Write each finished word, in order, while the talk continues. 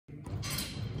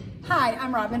Hi,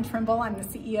 I'm Robin Trimble. I'm the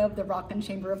CEO of the Rocklin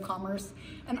Chamber of Commerce.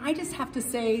 And I just have to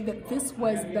say that this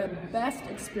was the best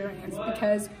experience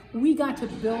because we got to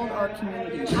build our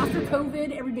community. After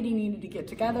COVID, everybody needed to get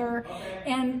together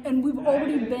and we've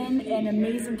already been an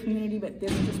amazing community, but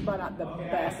this just brought out the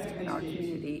best in our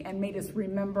community and made us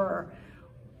remember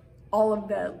all of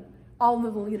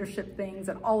the leadership things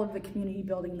and all of the community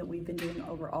building that we've been doing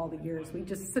over all the years. We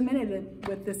just cemented it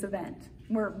with this event.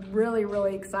 We're really,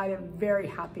 really excited, very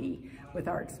happy with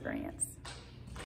our experience.